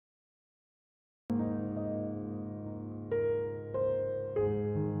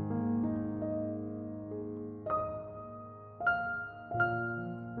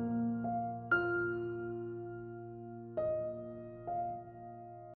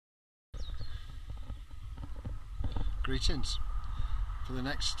Greetings. For the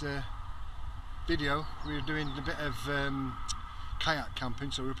next video we're doing a bit of kayak camping,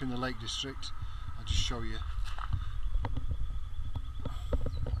 so we're up in the Lake District. I'll just show you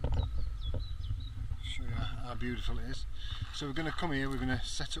how beautiful it is. So we're going to come here, we're going to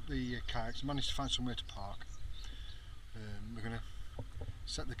set up the kayaks, manage to find somewhere to park. We're going to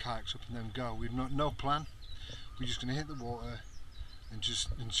set the kayaks up and then go. We've no plan, we're just going to hit the water and just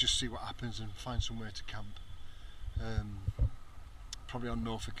see what happens and find somewhere to camp. Probably on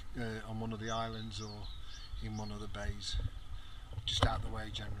Norfolk, on one of the islands or in one of the bays, just out of the way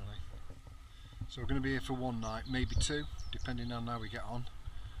generally. So we're going to be here for one night, maybe two, depending on how we get on.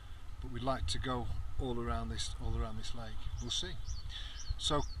 But we'd like to go all around this lake. We'll see.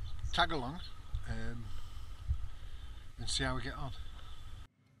 So tag along and see how we get on.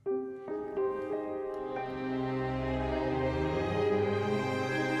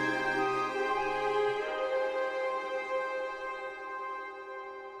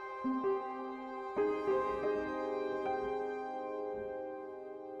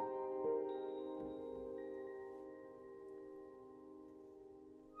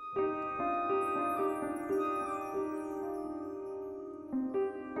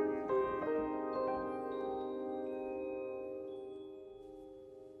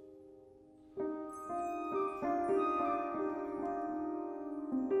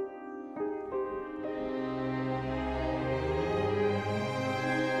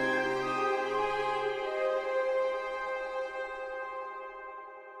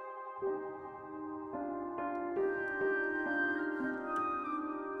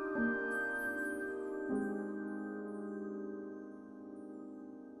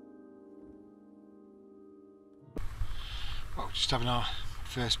 Well, just having our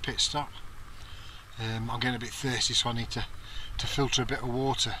first pit stop. I'm getting a bit thirsty, so I need to filter a bit of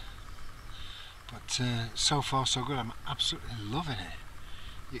water. But so far so good. I'm absolutely loving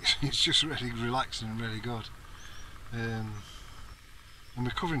it. It's just really relaxing and really good. And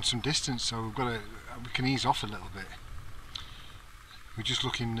we're covering some distance, so we can ease off a little bit. We're just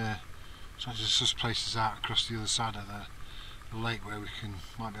looking, trying to suss places out across the other side of the lake where we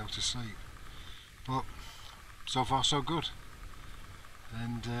might be able to sleep. But so far so good.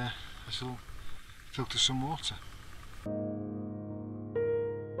 And I shall filter some water.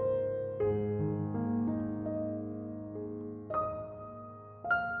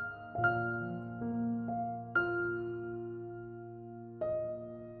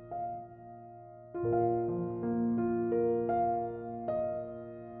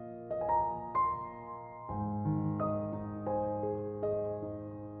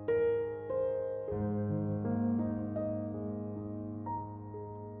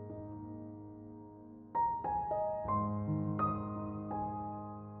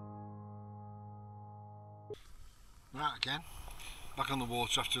 Right, again, back on the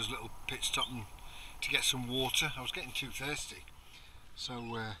water after his little pit stop and to get some water. I was getting too thirsty, so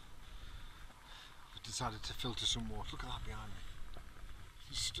we decided to filter some water. Look at that behind me.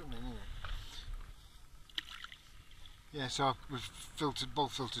 It's stunning, isn't it? Yeah, so we've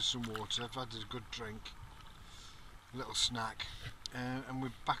both filtered some water. I've had a good drink, a little snack, and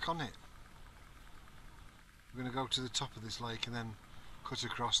we're back on it. We're going to go to the top of this lake and then cut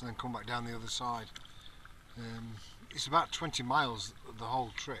across and then come back down the other side. It's about 20 miles the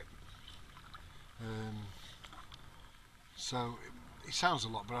whole trip, so it sounds a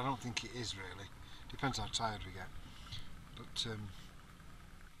lot, but I don't think it is really. Depends how tired we get, but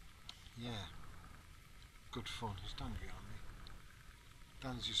yeah, good fun. It's Dan behind me.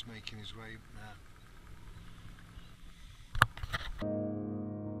 Dan's just making his way up now.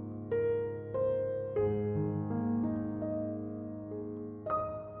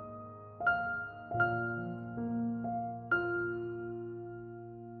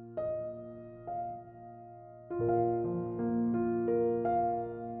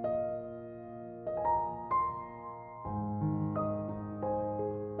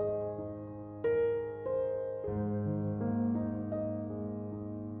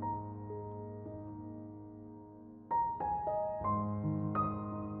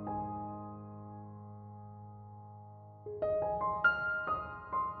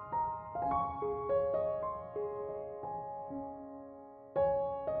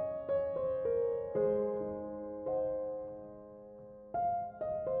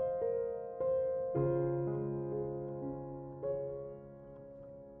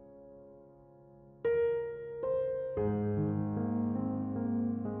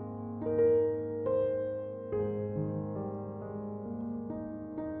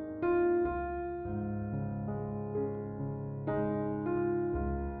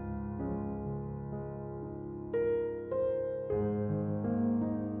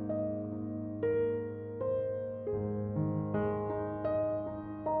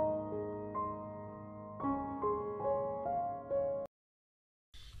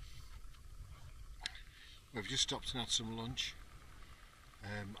 We've just stopped and had some lunch.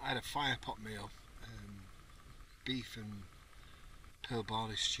 I had a fire pot meal, beef and pearl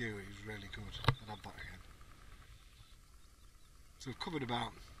barley stew. It was really good. I'd have that again. So we've covered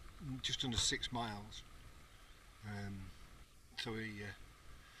about just under 6 miles. So we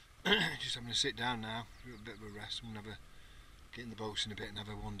just having to sit down now, do a bit of a rest. We'll get in the boats in a bit and have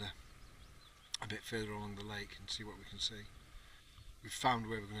a wander a bit further along the lake and see what we can see. We've found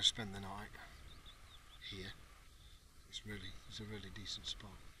where we're going to spend the night here. It's a really decent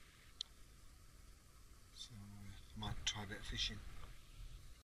spot. So I might try a bit of fishing.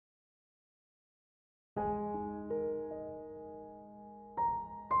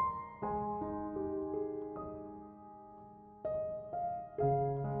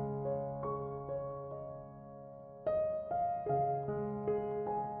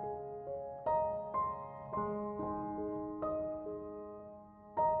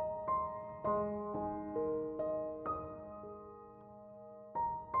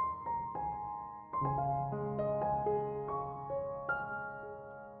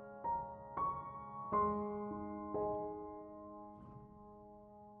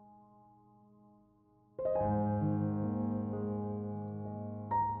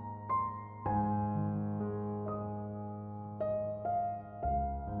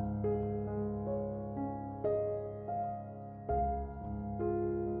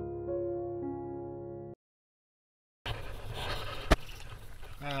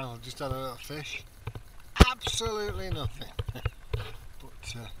 Well, just had a little fish. Absolutely nothing. But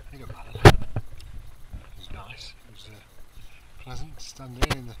it don't matter. It was nice. It was pleasant to stand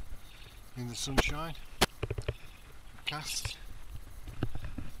here in the sunshine. Cast.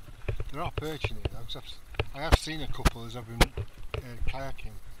 There are perch in here though, 'cause I have seen a couple as I've been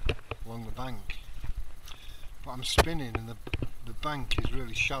kayaking along the bank. But I'm spinning and the bank is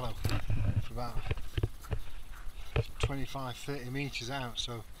really shallow for about 25-30 metres out,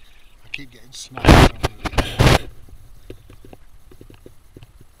 so I keep getting smashed.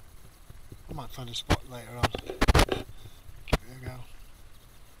 I might find a spot later on. Give it a go.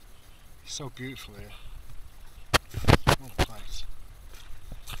 It's so beautiful here. What a place.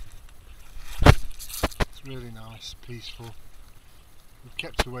 It's really nice, peaceful. We've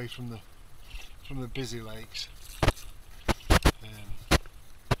kept away from the busy lakes.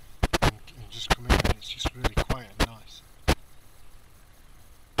 And just come in and it's just really quiet and nice.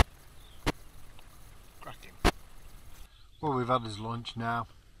 Cracking. Well, we've had his lunch now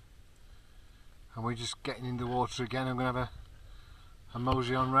and we're just getting in the water again. I'm going to have a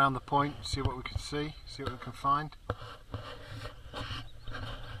mosey on round the point, see what we can see what we can find.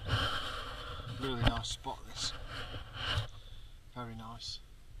 Really nice spot this. Very nice.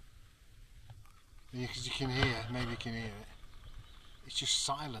 Because you can hear, maybe you can hear it. It's just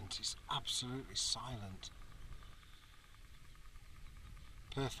silent, it's absolutely silent.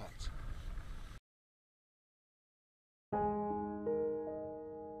 Perfect.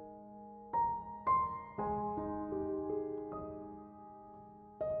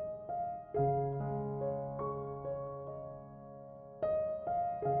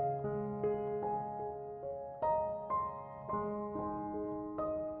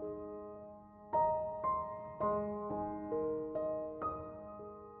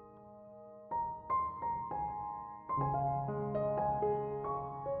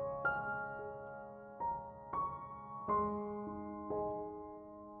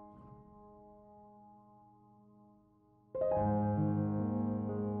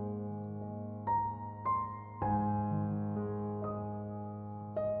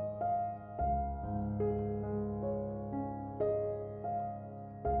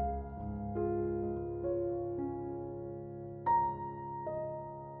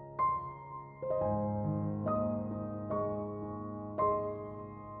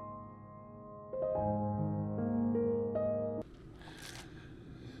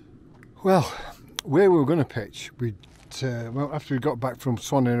 Well, where we were going to pitch, well, after we got back from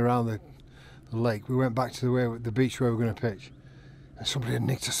swanning around the lake, we went back to the beach where we were going to pitch, and somebody had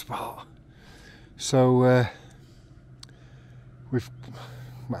nicked a spot. So we've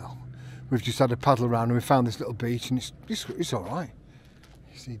just had a paddle around and we found this little beach, and it's all right.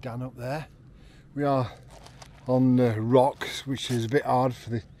 You see Dan up there. We are on rocks, which is a bit hard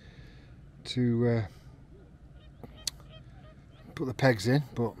to put the pegs in,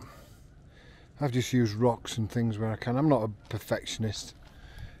 but I've just used rocks and things where I can. I'm not a perfectionist.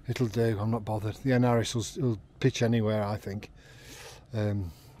 It'll do, I'm not bothered. The Anaris will pitch anywhere, I think.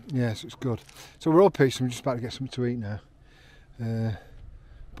 Yeah, so it's good. So we're all pitched and we're just about to get something to eat now.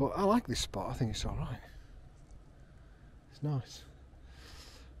 But I like this spot, I think it's alright. It's nice.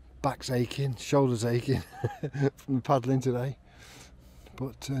 back's aching, shoulders aching from the paddling today,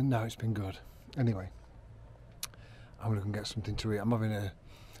 but no, it's been good. Anyway, I'm going to go and get something to eat. I'm having a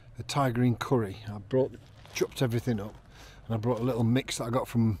Thai green curry. I chopped everything up, and I brought a little mix that I got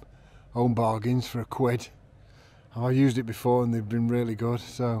from Home Bargains for £1. I've used it before and they've been really good,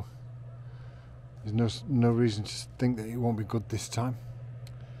 so there's no reason to think that it won't be good this time.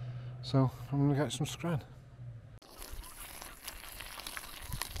 So I'm going to get some scran.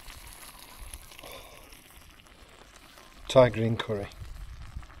 Thai green curry.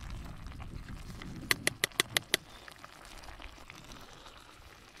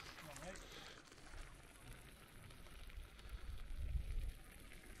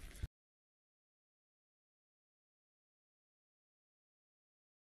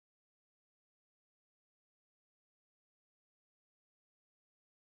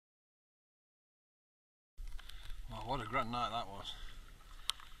 Well, what a grand night that was.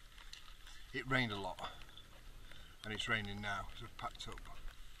 It rained a lot, and it's raining now, so I've packed up.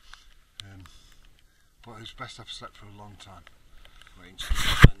 But it's best I've slept for a long time.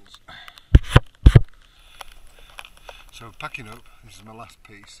 So packing up, this is my last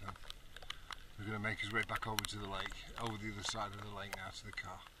piece. So we're going to make his way back over to the lake, over the other side of the lake now to the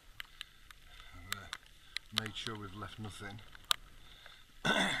car. I've made sure we've left nothing,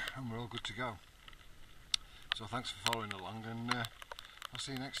 and we're all good to go. So thanks for following along, and I'll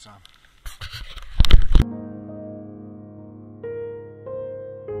see you next time.